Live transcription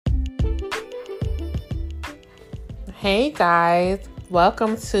Hey guys,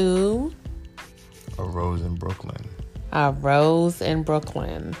 welcome to A Rose in Brooklyn. A Rose in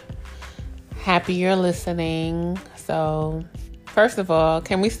Brooklyn. Happy you're listening. So, first of all,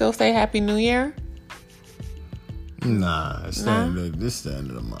 can we still say Happy New Year? Nah, this is the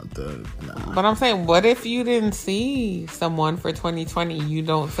end of the month. Nah. But I'm saying, what if you didn't see someone for 2020? You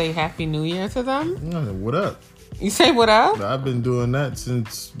don't say Happy New Year to them? What up? You say what up? I've been doing that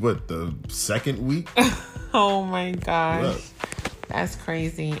since, the second week? Oh my gosh. That's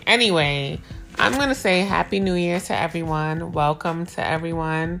crazy. Anyway, I'm going to say Happy New Year to everyone. Welcome to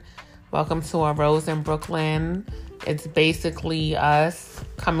everyone. Welcome to A Rose in Brooklyn. It's basically us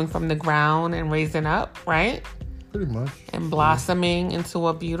coming from the ground and raising up, right? Pretty much. And blossoming into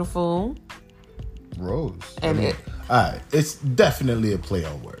a beautiful rose. And all right, it's definitely a play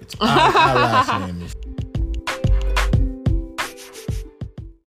on words. Our last name is